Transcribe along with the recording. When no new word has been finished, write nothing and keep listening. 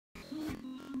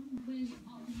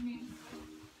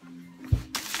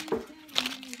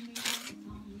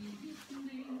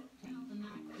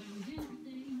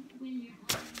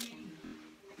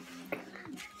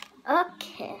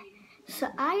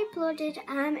I uploaded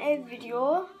a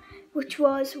video which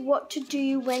was what to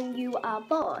do when you are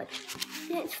bored.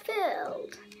 And it's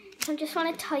filled. So I just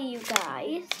want to tell you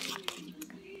guys,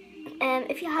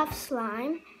 if you have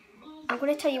slime, I'm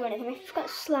going to tell you anything. If you've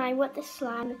got slime, wet the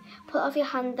slime, put it off your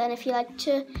hand. Then if you like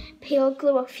to peel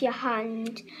glue off your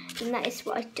hand, then that is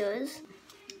what it does.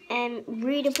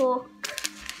 Read a book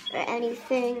or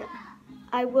anything.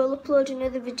 I will upload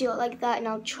another video like that, and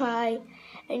I'll try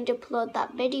and upload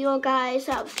that video, guys.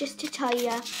 Just to tell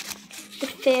you the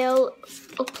fail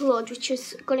upload, which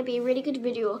is going to be a really good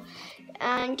video.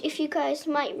 And if you guys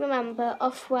might remember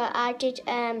off where I did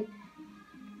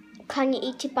can you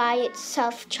eat it by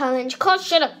itself challenge. God,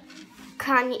 shut up.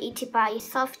 Can you eat it by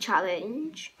yourself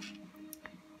challenge.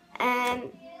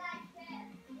 And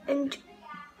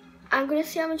I'm going to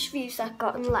see how much views that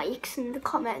got and likes in the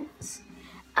comments.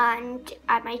 And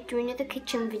I might do another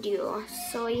kitchen video.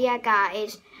 So yeah,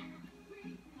 guys.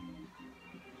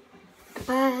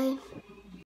 Bye.